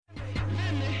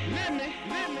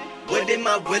What am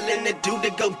I willing to do to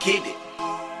go get it?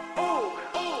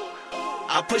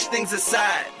 I push things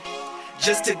aside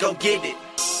just to go get it.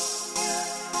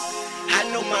 I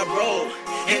know my role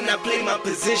and I play my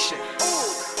position.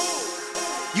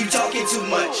 You talking too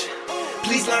much.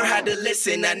 Please learn how to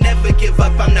listen. I never give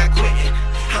up. I'm not quitting.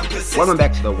 I'm persistent. Welcome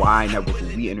back to the Why Network,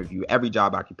 where we interview every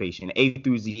job occupation, A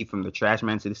through Z, from the trash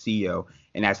man to the CEO,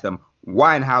 and ask them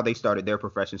why and how they started their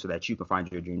profession so that you can find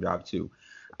your dream job too.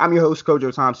 I'm your host,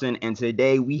 Kojo Thompson, and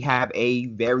today we have a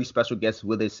very special guest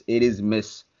with us. It is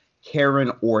Miss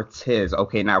Karen Ortiz.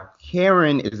 Okay, now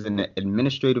Karen is an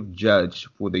administrative judge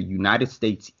for the United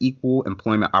States Equal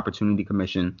Employment Opportunity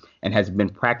Commission and has been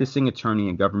practicing attorney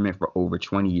in government for over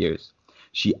 20 years.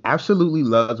 She absolutely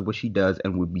loves what she does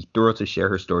and would be thrilled to share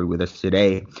her story with us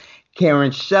today. Karen,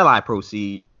 shall I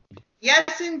proceed?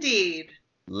 Yes, indeed.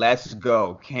 Let's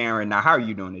go. Karen, now how are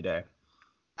you doing today?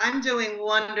 I'm doing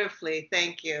wonderfully.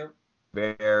 Thank you.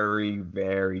 Very,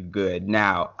 very good.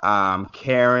 Now,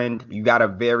 Karen, you got a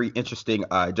very interesting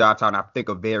job title. I think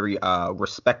a very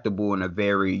respectable and a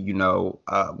very,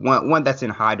 one that's in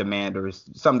high demand, or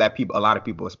something that a lot of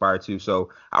people aspire to. So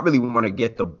I really want to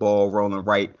get the ball rolling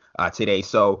right today.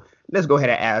 So let's go ahead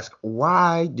and ask,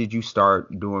 why did you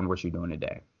start doing what you're doing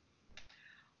today?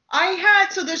 I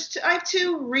have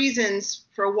two reasons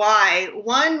for why.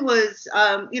 One was,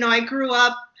 I grew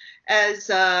up as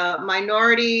a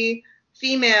minority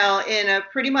female in a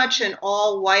pretty much an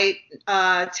all-white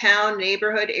town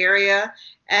neighborhood area,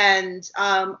 and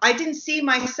I didn't see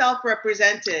myself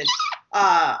represented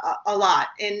a lot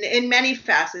in many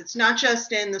facets, not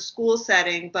just in the school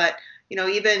setting, but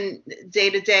even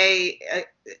day-to-day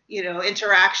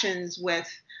interactions with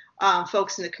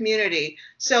folks in the community.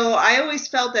 So I always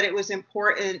felt that it was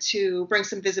important to bring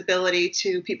some visibility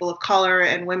to people of color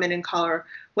and women of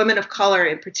color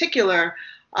in particular.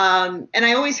 And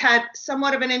I always had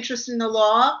somewhat of an interest in the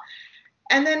law.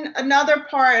 And then another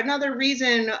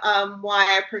reason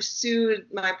why I pursued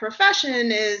my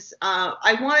profession is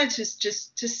I wanted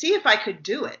to see if I could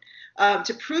do it,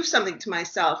 to prove something to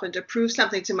myself and to prove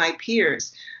something to my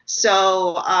peers.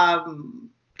 So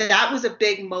that was a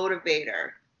big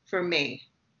motivator for me.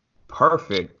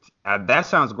 Perfect. That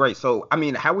sounds great. So,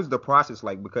 how was the process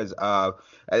like? Because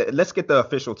let's get the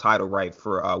official title right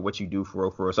for what you do for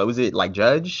real. So is it like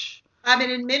judge? I'm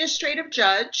an administrative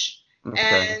judge.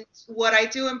 Okay. And what I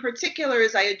do in particular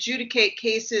is I adjudicate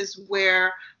cases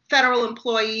where federal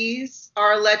employees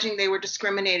are alleging they were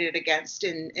discriminated against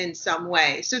in some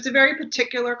way. So it's a very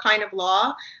particular kind of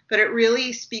law, but it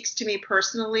really speaks to me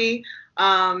personally.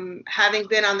 Having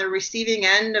been on the receiving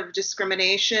end of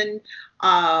discrimination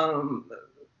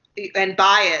and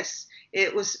bias,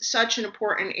 it was such an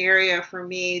important area for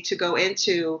me to go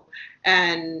into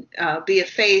and be a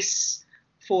face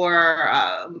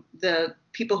for the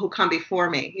people who come before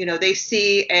me. They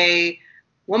see a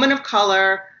woman of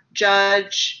color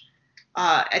judge.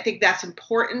 I think that's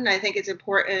important. I think it's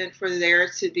important for there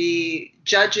to be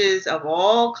judges of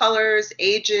all colors,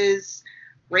 ages,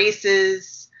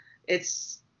 races.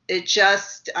 It's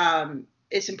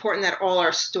important that all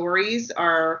our stories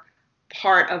are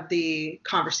part of the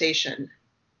conversation.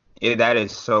 Yeah, that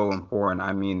is so important.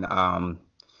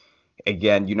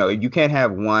 Again, you can't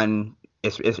have one.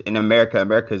 It's in America.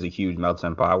 America is a huge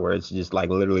melting pot where it's just like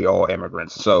literally all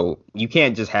immigrants. So you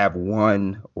can't just have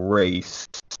one race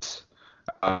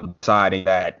deciding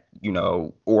that,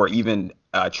 or even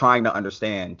trying to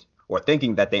understand or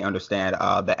thinking that they understand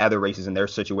the other races and their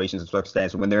situations and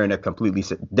circumstances when they're in a completely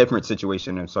different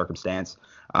situation and circumstance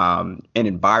and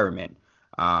environment.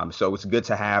 So it's good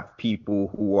to have people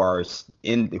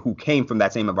who came from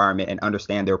that same environment and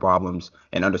understand their problems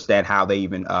and understand how they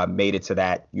even made it to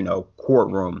that,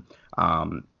 courtroom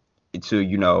to,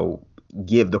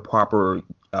 give the proper,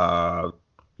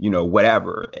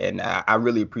 whatever. And I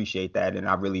really appreciate that. And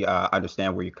I really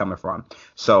understand where you're coming from.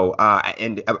 So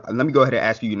and let me go ahead and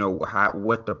ask you,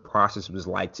 what the process was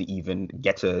like to even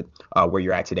get to where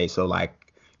you're at today. So how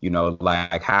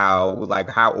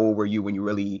old were you when you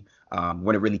really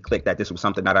when it really clicked that this was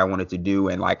something that I wanted to do,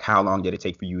 and how long did it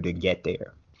take for you to get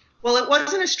there? Well, it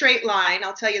wasn't a straight line,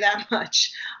 I'll tell you that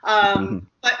much.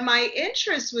 But my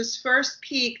interest was first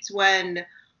piqued when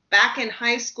back in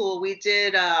high school we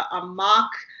did a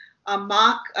mock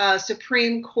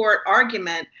Supreme Court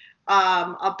argument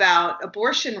about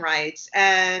abortion rights,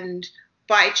 and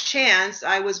by chance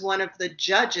I was one of the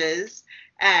judges.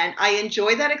 And I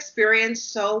enjoyed that experience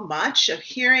so much of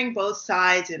hearing both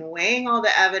sides and weighing all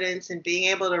the evidence and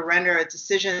being able to render a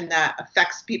decision that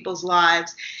affects people's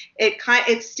lives. It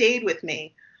stayed with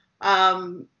me.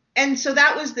 And so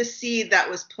that was the seed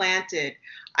that was planted.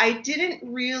 I didn't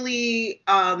really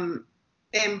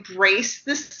embrace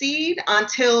the seed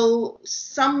until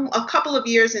a couple of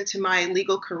years into my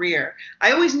legal career.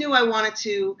 I always knew I wanted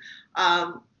to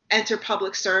enter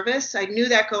public service. I knew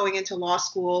that going into law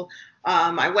school.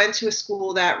 I went to a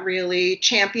school that really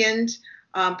championed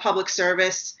public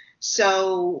service.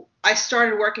 So I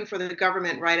started working for the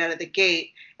government right out of the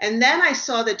gate. And then I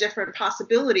saw the different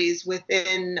possibilities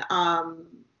within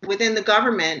the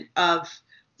government of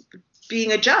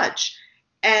being a judge.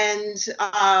 And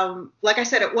like I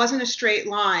said, it wasn't a straight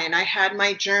line. I had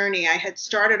my journey. I had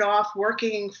started off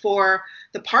working for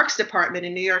the Parks Department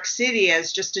in New York City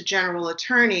as just a general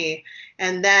attorney.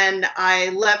 And then I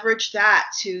leveraged that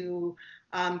to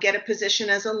get a position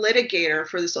as a litigator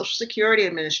for the Social Security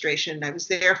Administration. I was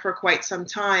there for quite some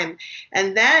time.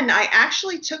 And then I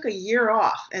actually took a year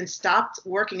off and stopped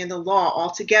working in the law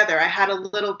altogether. I had a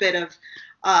little bit of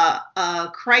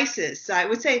crisis. I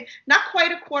would say not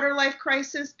quite a quarter life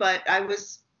crisis, but I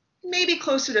was maybe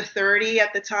closer to 30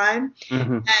 at the time.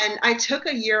 Mm-hmm. And I took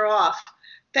a year off.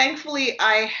 Thankfully,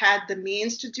 I had the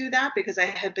means to do that because I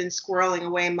had been squirreling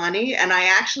away money. And I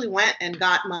actually went and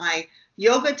got my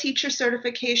yoga teacher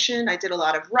certification. I did a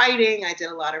lot of writing. I did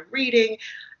a lot of reading.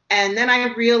 And then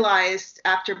I realized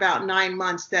after about 9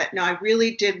 months that no, I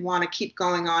really did want to keep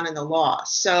going on in the law.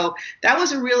 So that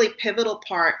was a really pivotal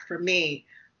part for me.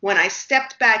 When I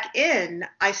stepped back in,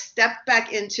 I stepped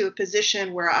back into a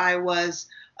position where I was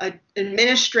an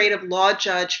administrative law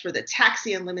judge for the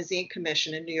Taxi and Limousine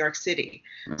Commission in New York City.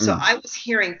 Mm-hmm. So I was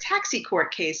hearing taxi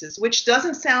court cases, which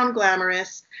doesn't sound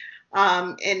glamorous,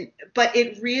 but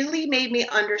it really made me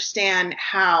understand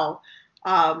how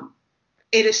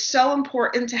it is so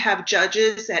important to have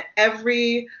judges at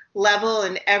every level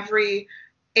and every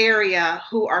area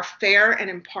who are fair and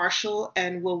impartial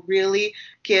and will really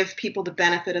give people the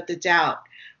benefit of the doubt.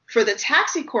 For the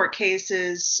taxi court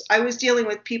cases, I was dealing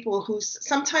with people who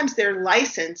sometimes their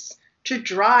license to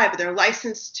drive, their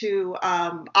license to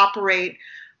operate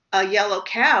a yellow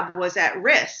cab was at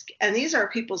risk. And these are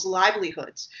people's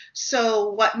livelihoods.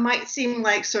 So what might seem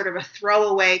like sort of a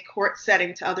throwaway court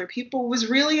setting to other people was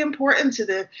really important to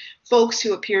the folks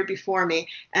who appeared before me.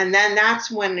 And then that's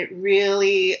when it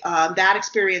really, that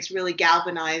experience really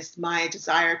galvanized my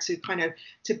desire to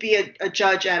to be a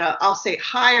judge at I'll say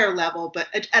higher level, but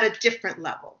at a different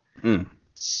level. Mm.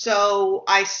 So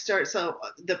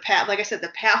the path, like I said, the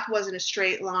path wasn't a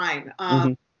straight line.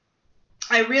 Mm-hmm.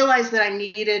 I realized that I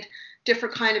needed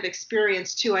different kind of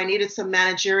experience too. I needed some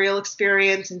managerial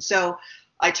experience. And so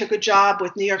I took a job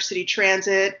with New York City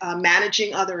Transit,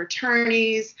 managing other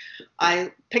attorneys.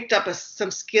 I picked up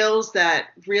some skills that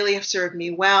really have served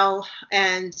me well.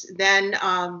 And then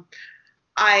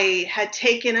I had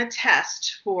taken a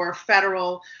test for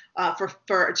federal,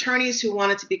 for attorneys who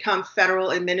wanted to become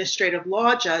federal administrative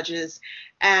law judges.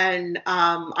 And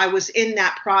I was in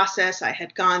that process. I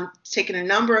had taken a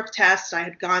number of tests. I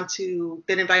had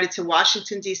been invited to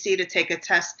Washington, D.C. to take a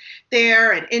test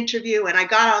there, an interview, and I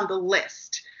got on the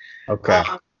list. Okay.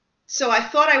 So I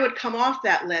thought I would come off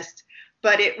that list,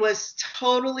 but it was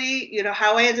totally,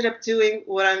 how I ended up doing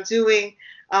what I'm doing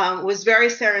was very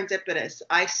serendipitous.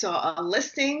 I saw a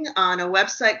listing on a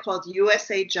website called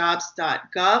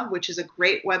usajobs.gov, which is a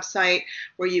great website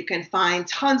where you can find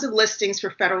tons of listings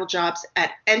for federal jobs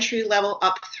at entry level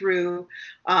up through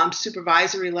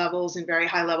supervisory levels and very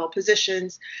high level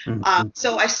positions. Mm-hmm.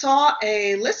 So I saw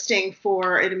a listing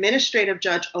for an administrative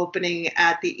judge opening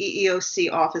at the EEOC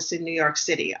office in New York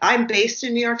City. I'm based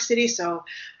in New York City, so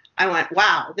I went,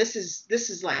 wow, this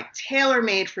is like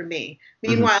tailor-made for me.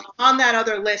 Meanwhile, mm-hmm. on that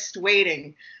other list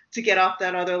waiting to get off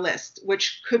that other list,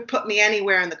 which could put me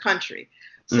anywhere in the country.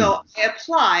 So I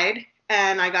applied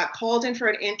and I got called in for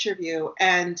an interview,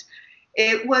 and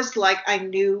it was like I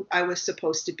knew I was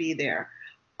supposed to be there.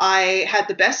 I had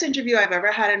the best interview I've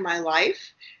ever had in my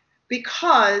life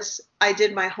because I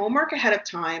did my homework ahead of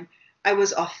time. I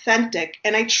was authentic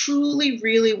and I truly,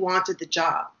 really wanted the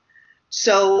job.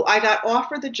 So I got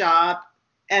offered the job,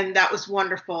 and that was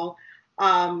wonderful.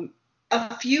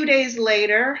 A few days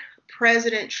later,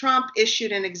 President Trump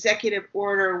issued an executive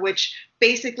order which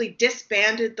basically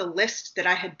disbanded the list that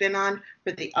I had been on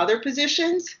for the other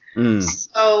positions. Mm.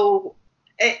 So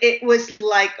it was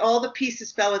like all the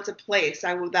pieces fell into place.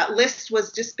 That list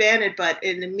was disbanded, but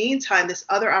in the meantime, this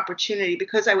other opportunity,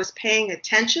 because I was paying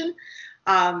attention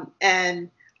and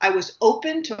I was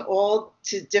open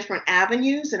to different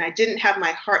avenues, and I didn't have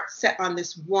my heart set on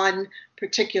this one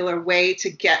particular way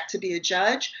to get to be a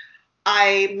judge.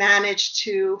 I managed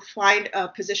to find a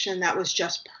position that was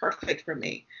just perfect for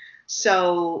me.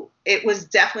 So it was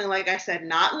definitely, like I said,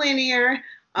 not linear.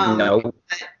 No.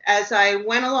 As I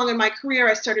went along in my career,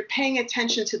 I started paying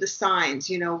attention to the signs.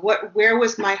 Where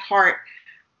was my heart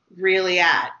really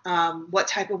at? What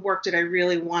type of work did I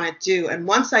really want to do? And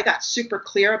once I got super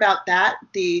clear about that,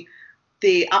 the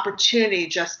opportunity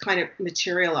just kind of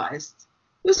materialized.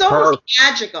 It was almost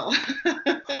magical.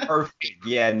 Perfect.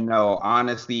 Yeah, no,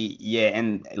 honestly, yeah,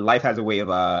 and life has a way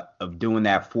of doing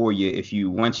that for you if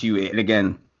you once you and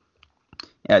again,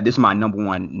 this is my number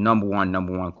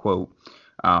one quote.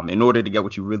 In order to get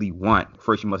what you really want,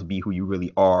 first you must be who you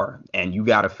really are, and you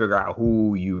got to figure out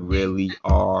who you really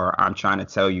are. I'm trying to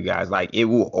tell you guys, like it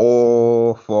will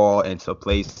all fall into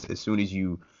place as soon as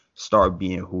you start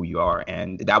being who you are.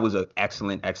 And that was an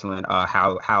excellent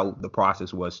how the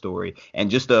process was story.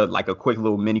 And just a quick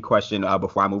little mini question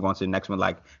before I move on to the next one,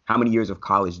 like how many years of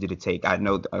college did it take? I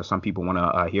know some people want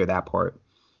to hear that part.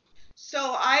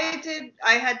 So I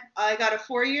got a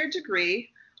 4-year degree,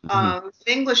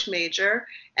 English major,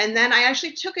 and then I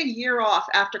actually took a year off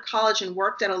after college and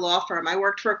worked at a law firm. I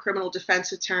worked for a criminal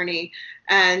defense attorney,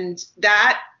 and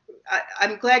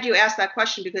I'm glad you asked that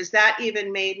question because that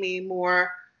even made me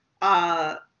more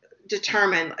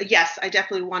determined. Yes, I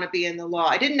definitely want to be in the law.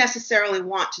 I didn't necessarily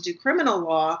want to do criminal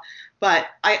law, but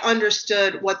I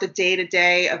understood what the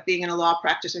day-to-day of being in a law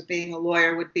practice or being a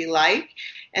lawyer would be like.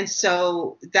 And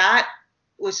so that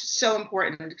was so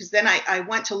important because then I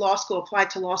went to law school, applied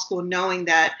to law school, knowing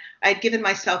that I had given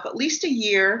myself at least a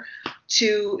year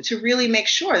to really make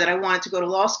sure that I wanted to go to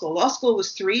law school. Law school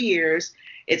was 3 years.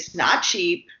 It's not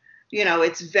cheap.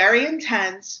 It's very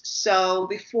intense. So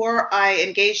before I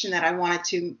engaged in that, I wanted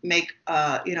to make,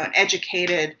 an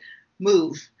educated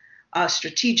move, a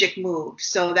strategic move.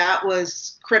 So that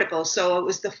was critical. So it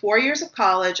was the 4 years of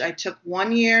college. I took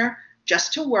 1 year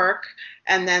just to work,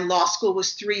 and then law school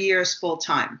was 3 years full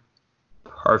time.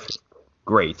 Perfect.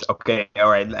 Great. Okay. All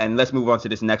right. And let's move on to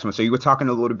this next one. So you were talking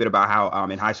a little bit about how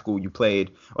in high school you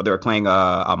played, or they were playing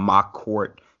a mock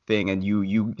court thing, and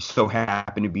you so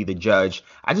happen to be the judge.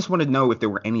 I just want to know if there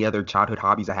were any other childhood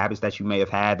hobbies or habits that you may have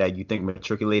had that you think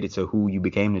matriculated to who you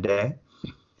became today.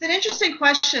 It's an interesting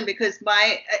question because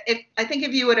I think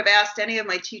if you would have asked any of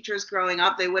my teachers growing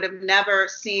up, they would have never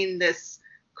seen this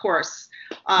course.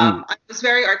 I was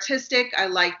very artistic. I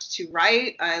liked to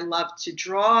write. I loved to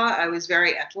draw. I was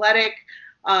very athletic.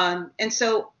 And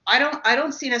so I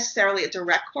don't see necessarily a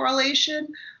direct correlation,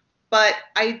 but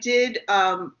I did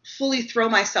fully throw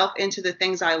myself into the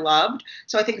things I loved.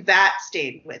 So I think that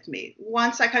stayed with me.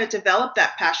 Once I kind of developed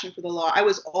that passion for the law, I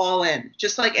was all in,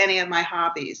 just like any of my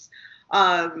hobbies.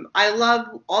 I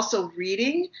love also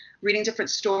reading different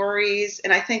stories.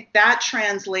 And I think that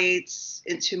translates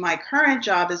into my current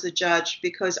job as a judge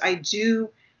because I do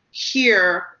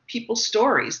hear people's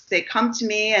stories. They come to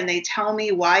me and they tell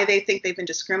me why they think they've been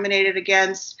discriminated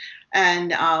against.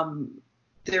 And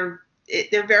they're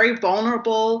very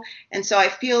vulnerable. And so I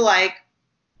feel like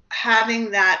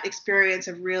having that experience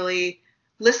of really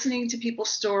listening to people's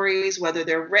stories, whether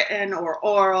they're written or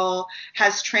oral,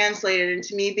 has translated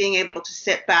into me being able to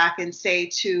sit back and say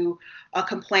to a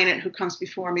complainant who comes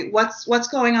before me, what's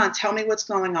going on? Tell me what's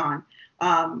going on.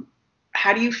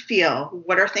 How do you feel?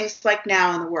 What are things like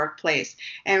now in the workplace?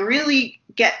 And really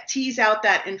tease out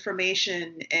that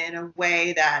information in a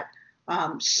way that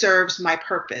serves my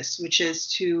purpose, which is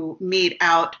to mete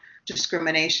out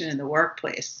discrimination in the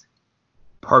workplace.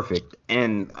 Perfect.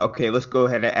 And okay, let's go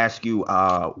ahead and ask you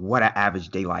what an average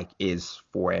day like is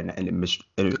for an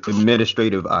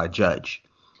administrative judge.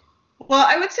 Well,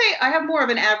 I would say I have more of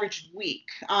an average week.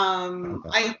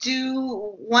 Okay.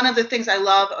 One of the things I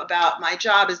love about my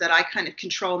job is that I kind of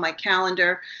control my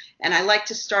calendar, and I like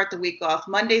to start the week off.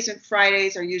 Mondays and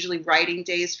Fridays are usually writing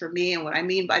days for me, and what I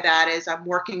mean by that is I'm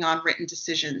working on written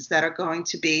decisions that are going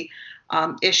to be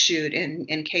issued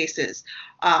in cases.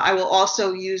 I will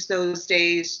also use those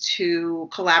days to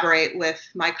collaborate with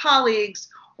my colleagues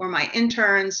or my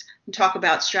interns and talk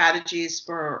about strategies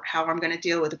for how I'm going to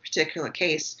deal with a particular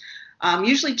case.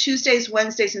 Usually Tuesdays,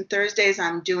 Wednesdays, and Thursdays,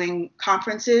 I'm doing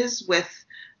conferences with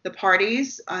the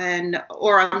parties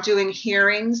or I'm doing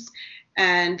hearings,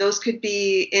 and those could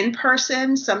be in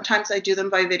person. Sometimes I do them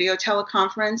by video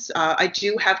teleconference. I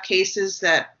do have cases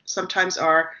that sometimes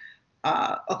are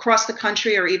across the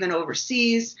country or even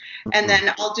overseas, and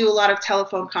then I'll do a lot of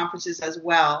telephone conferences as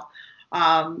well.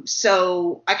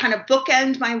 So I kind of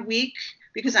bookend my week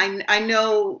because I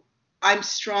know I'm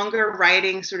stronger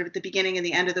writing sort of at the beginning and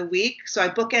the end of the week. So I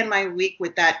bookend my week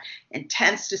with that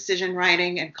intense decision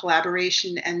writing and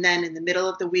collaboration. And then in the middle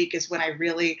of the week is when I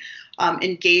really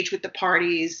engage with the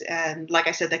parties. And like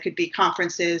I said, that could be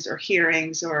conferences or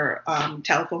hearings or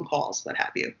telephone calls, what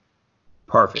have you.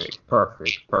 Perfect.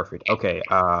 Okay.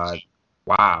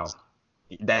 Wow.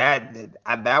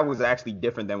 That was actually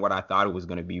different than what I thought it was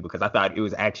going to be, because I thought it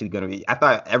was actually going to be, I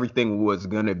thought everything was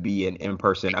going to be an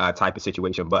in-person type of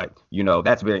situation. But,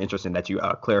 that's very interesting that you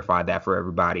clarified that for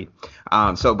everybody.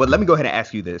 But let me go ahead and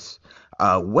ask you this.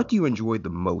 What do you enjoy the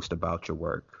most about your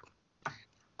work?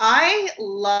 I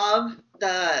love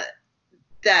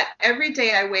that every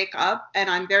day I wake up and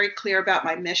I'm very clear about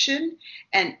my mission,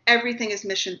 and everything is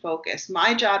mission focused.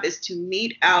 My job is to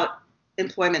mete out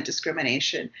employment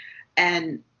discrimination.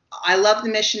 And I love the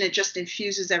mission. It just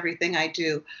infuses everything I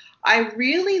do. I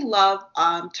really love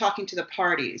talking to the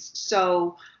parties.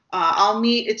 So I'll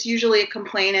meet, it's usually a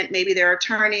complainant, maybe their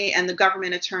attorney, and the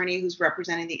government attorney who's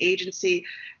representing the agency.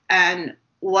 And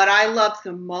what I love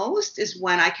the most is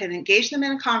when I can engage them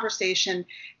in a conversation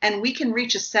and we can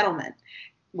reach a settlement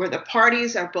where the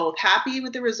parties are both happy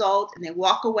with the result and they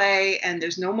walk away and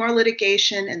there's no more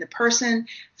litigation, and the person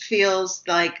feels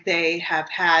like they have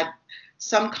had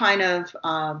some kind of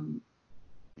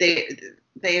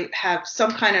they have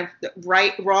some kind of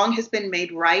wrong has been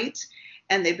made right,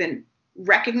 and they've been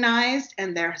recognized,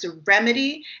 and there's a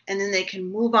remedy, and then they can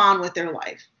move on with their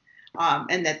life,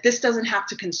 and that this doesn't have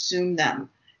to consume them,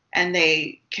 and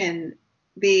they can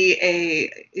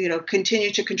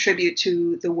continue to contribute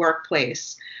to the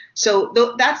workplace. So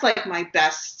that's like my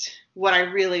best. What I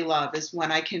really love is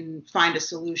when I can find a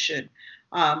solution.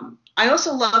 I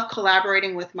also love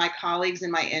collaborating with my colleagues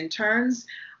and my interns.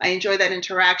 I enjoy that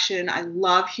interaction. I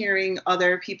love hearing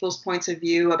other people's points of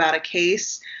view about a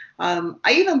case. I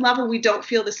even love when we don't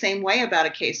feel the same way about a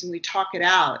case and we talk it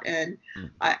out. And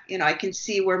I can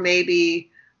see where maybe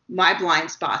my blind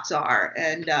spots are,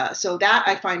 and so that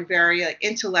I find very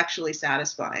intellectually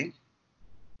satisfying.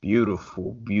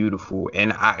 Beautiful, beautiful.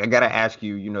 And I gotta ask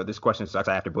you, this question sucks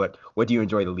after, but what do you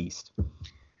enjoy the least?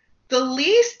 The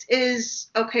least is,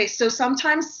 okay, so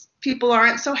sometimes people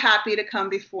aren't so happy to come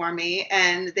before me,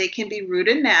 and they can be rude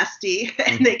and nasty,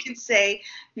 and they can say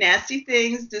nasty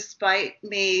things despite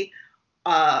me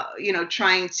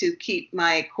trying to keep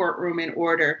my courtroom in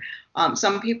order.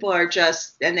 Some people are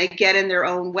and they get in their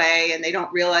own way, and they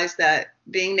don't realize that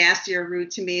being nasty or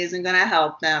rude to me isn't going to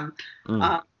help them.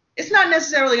 It's not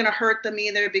necessarily going to hurt them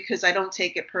either, because I don't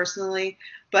take it personally,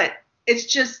 but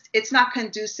it's not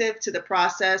conducive to the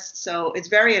process. So it's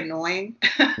very annoying.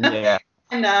 Yeah.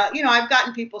 And, I've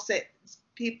gotten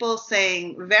people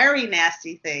saying very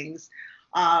nasty things.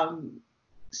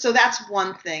 So that's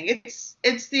one thing.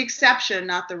 It's the exception,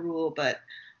 not the rule, but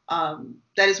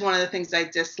that is one of the things I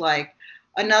dislike.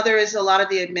 Another is a lot of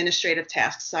the administrative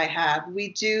tasks I have.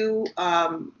 We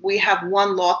have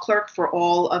one law clerk for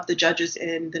all of the judges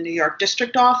in the New York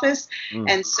district office,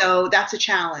 and so that's a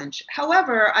challenge.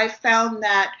 However, I found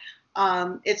that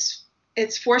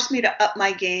it's forced me to up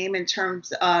my game in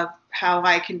terms of how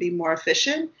I can be more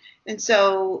efficient, and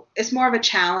so it's more of a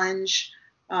challenge.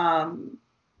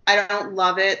 I don't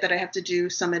love it that I have to do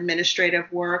some administrative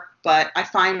work, but I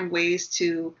find ways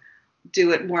to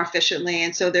do it more efficiently.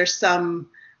 And so there's some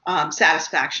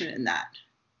satisfaction in that.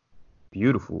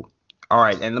 Beautiful. All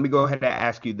right. And let me go ahead and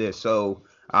ask you this. So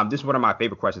this is one of my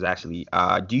favorite questions, actually.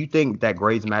 Do you think that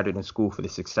grades mattered in school for the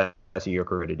success of your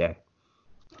career today?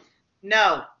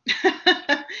 No.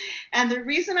 And the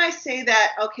reason I say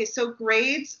that, okay, so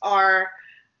grades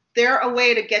they're a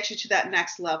way to get you to that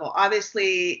next level.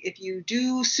 Obviously, if you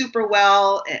do super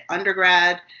well at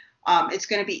undergrad, it's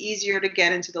going to be easier to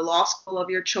get into the law school of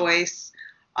your choice.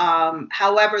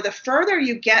 However, the further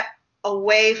you get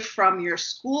away from your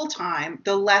school time,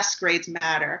 the less grades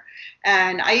matter.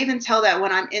 And I even tell that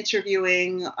when I'm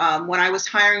interviewing, when I was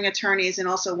hiring attorneys, and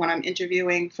also when I'm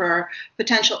interviewing for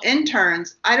potential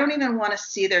interns, I don't even want to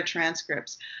see their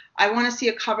transcripts. I want to see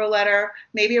a cover letter,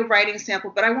 maybe a writing sample,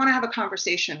 but I want to have a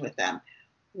conversation with them.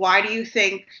 Why do you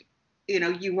think,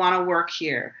 you want to work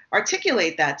here?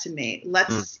 Articulate that to me.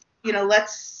 Let's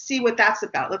see what that's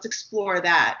about. Let's explore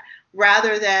that,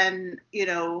 rather than,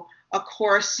 a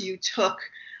course you took,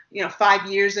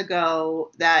 5 years ago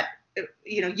that,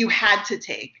 you had to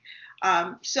take.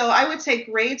 So I would say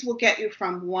grades will get you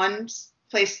from one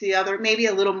place to the other, maybe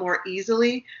a little more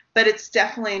easily, but it's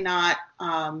definitely not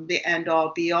the end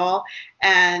all be all.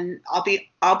 And I'll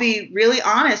be really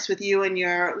honest with you and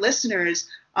your listeners.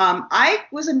 I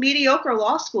was a mediocre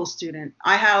law school student.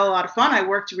 I had a lot of fun. I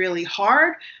worked really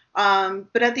hard.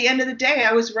 But at the end of the day,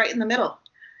 I was right in the middle.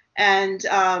 And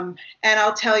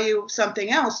I'll tell you something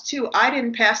else too. I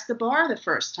didn't pass the bar the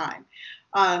first time.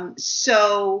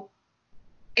 So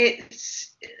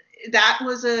that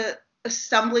was a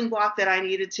stumbling block that I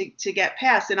needed to get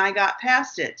past, and I got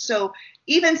past it. So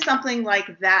even something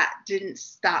like that didn't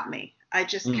stop me. I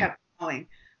just kept going.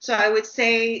 So I would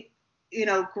say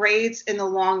grades in the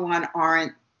long run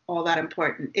aren't all that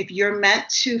important. If you're meant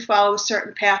to follow a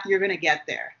certain path, you're going to get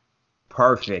there.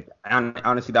 Perfect. And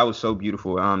honestly, that was so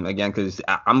beautiful. Again, because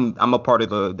I'm a part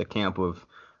of the camp of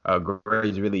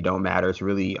grades really don't matter. It's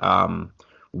really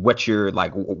what you're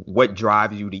like, what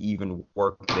drives you to even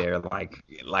work there. Like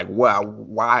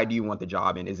why do you want the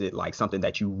job, and is it like something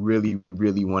that you really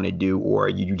really want to do, or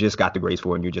you just got the grades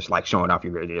for it and you're just like showing off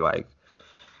your grades? You're like,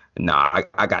 nah,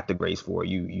 I got the grades for it.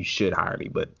 You should hire me.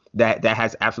 But that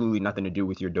has absolutely nothing to do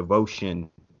with your devotion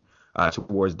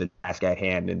towards the task at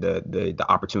hand and the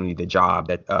opportunity, the job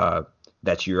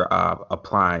that you're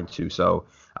applying to. So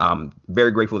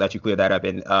very grateful that you cleared that up.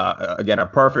 And again, a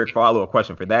perfect follow-up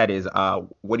question for that is,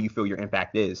 what do you feel your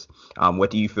impact is?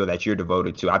 What do you feel that you're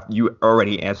devoted to? You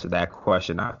already answered that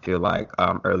question, I feel like,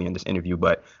 early in this interview,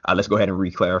 but let's go ahead and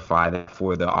re-clarify that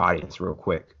for the audience real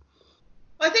quick.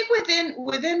 Well, I think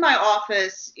within my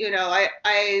office,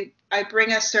 I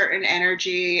bring a certain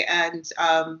energy, and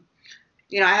I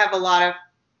have a lot of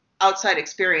outside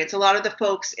experience. A lot of the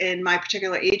folks in my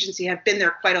particular agency have been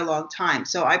there quite a long time.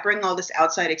 So I bring all this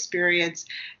outside experience,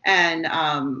 and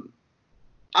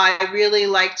I really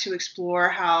like to explore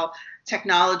how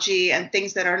technology and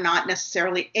things that are not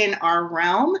necessarily in our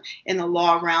realm, in the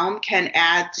law realm, can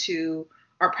add to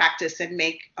our practice and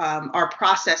make our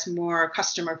process more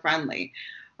customer friendly.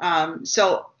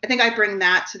 So I think I bring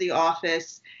that to the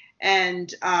office,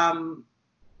 and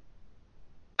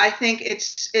I think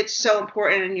it's so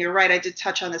important, and you're right, I did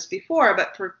touch on this before,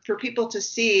 but for people to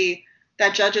see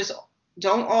that judges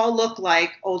don't all look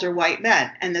like older white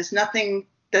men, and there's nothing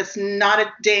that's not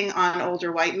a ding on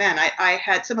older white men. I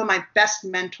had some of my best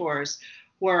mentors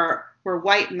were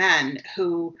white men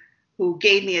who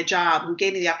gave me a job, who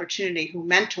gave me the opportunity, who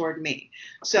mentored me.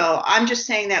 So I'm just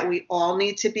saying that we all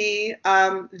need to be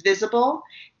visible.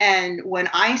 And when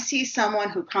I see someone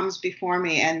who comes before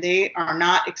me and they are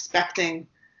not expecting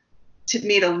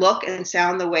me to look and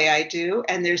sound the way I do,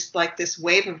 and there's like this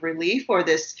wave of relief or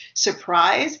this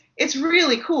surprise, it's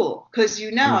really cool, because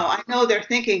I know they're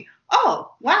thinking,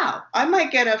 oh, wow, I might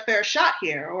get a fair shot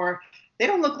here, or they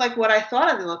don't look like what I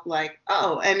thought they looked like.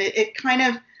 Oh, and it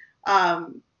kind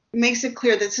of makes it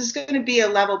clear that this is going to be a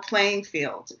level playing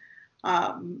field.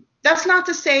 That's not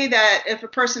to say that if a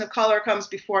person of color comes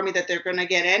before me that they're going to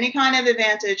get any kind of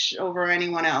advantage over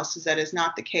anyone else, because that is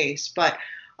not the case. But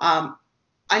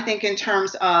I think in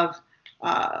terms of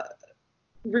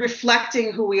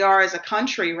reflecting who we are as a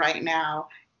country right now,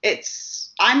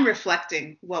 I'm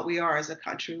reflecting what we are as a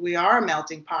country. We are a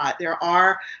melting pot. There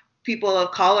are people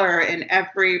of color in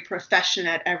every profession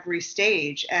at every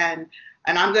stage, and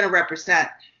I'm going to represent.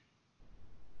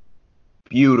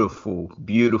 Beautiful,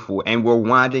 beautiful. And we're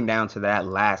winding down to that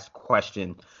last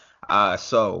question.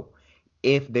 So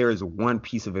if there is one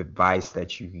piece of advice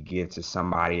that you could give to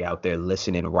somebody out there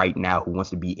listening right now who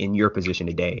wants to be in your position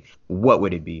today, what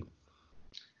would it be?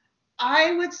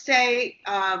 I would say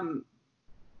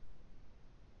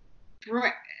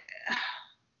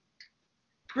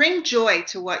bring joy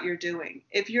to what you're doing.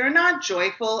 If you're not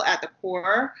joyful at the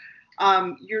core,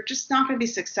 you're just not going to be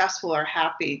successful or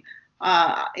happy.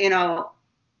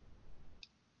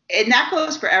 And that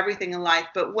goes for everything in life.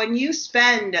 But when you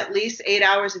spend at least 8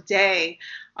 hours a day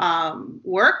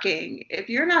working, if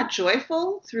you're not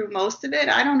joyful through most of it,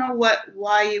 I don't know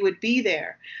why you would be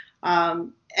there.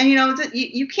 And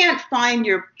you can't find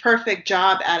your perfect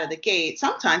job out of the gate.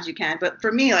 Sometimes you can, but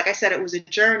for me, like I said, it was a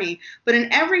journey. But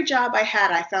in every job I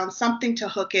had, I found something to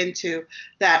hook into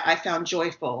that I found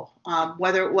joyful.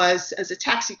 Whether it was as a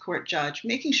taxi court judge,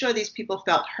 making sure these people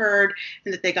felt heard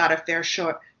and that they got a fair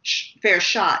shot.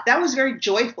 That was very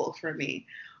joyful for me.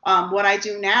 What I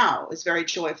do now is very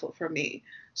joyful for me.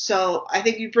 So I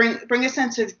think you bring a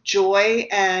sense of joy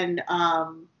and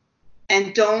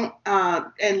don't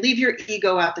and leave your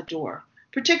ego at the door,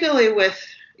 particularly with,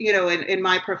 in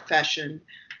my profession.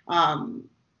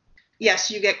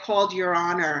 Yes, you get called Your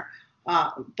Honor,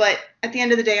 but at the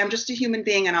end of the day, I'm just a human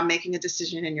being and I'm making a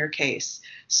decision in your case.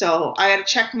 So I got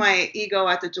to check my ego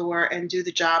at the door and do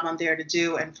the job I'm there to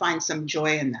do and find some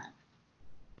joy in that.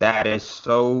 That is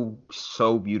so,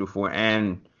 so beautiful.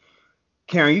 And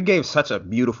Karen, you gave such a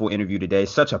beautiful interview today,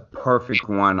 such a perfect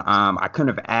one. I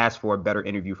couldn't have asked for a better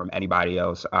interview from anybody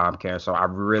else, Karen. So I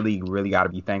really, really got to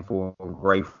be thankful and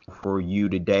grateful for you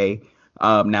today.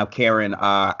 Now, Karen,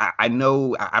 I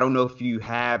know I don't know if you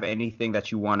have anything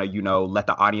that you want to, let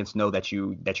the audience know that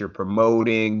you're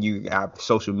promoting. You have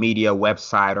social media,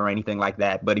 website, or anything like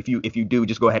that. But if you do,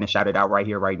 just go ahead and shout it out right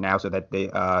here, right now, so that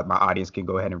my audience can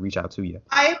go ahead and reach out to you.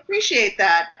 I appreciate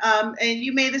that, and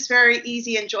you made this very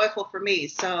easy and joyful for me.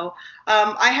 So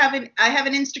I have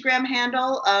an Instagram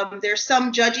handle. There's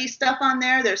some judgy stuff on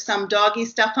there. There's some doggy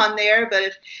stuff on there. But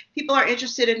if people are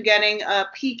interested in getting a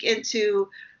peek into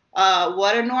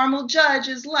what a normal judge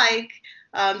is like,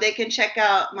 they can check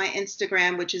out my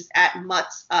Instagram, which is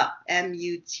 @MuttsUp,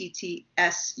 MUTTSUP.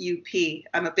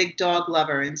 I'm a big dog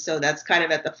lover, and so that's kind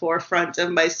of at the forefront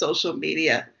of my social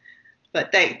media.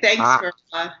 But thanks for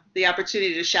the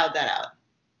opportunity to shout that out.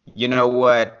 You know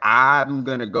what? I'm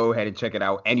gonna go ahead and check it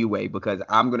out anyway, because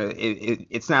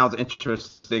it sounds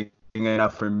interesting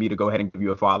enough for me to go ahead and give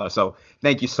you a follow. So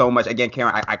thank you so much. Again,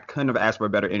 Karen, I couldn't have asked for a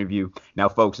better interview. Now,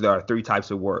 folks, there are 3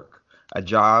 types of work: a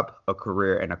job, a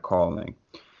career, and a calling.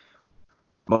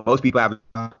 Most people have a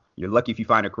job. You're lucky if you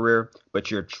find a career,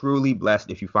 but you're truly blessed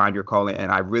if you find your calling.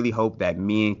 And I really hope that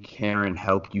me and Karen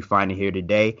helped you find it here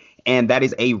today. And that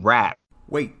is a wrap.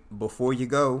 Wait, before you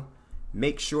go,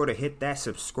 make sure to hit that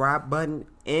subscribe button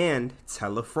and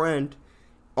tell a friend.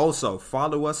 Also,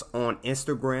 follow us on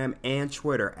Instagram and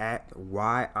Twitter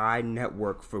 @YI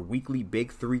Network for weekly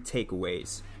Big 3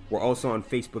 takeaways. We're also on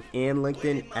Facebook and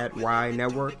LinkedIn @YI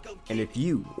Network. And if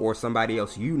you or somebody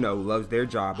else you know loves their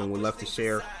job and would love to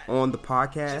share on the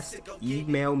podcast,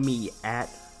 email me at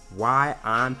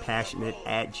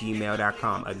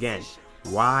whyimpassionate@gmail.com. Again,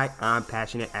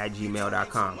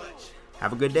 whyimpassionate@gmail.com.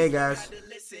 Have a good day, guys.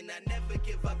 I never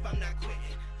give up, I'm not quitting.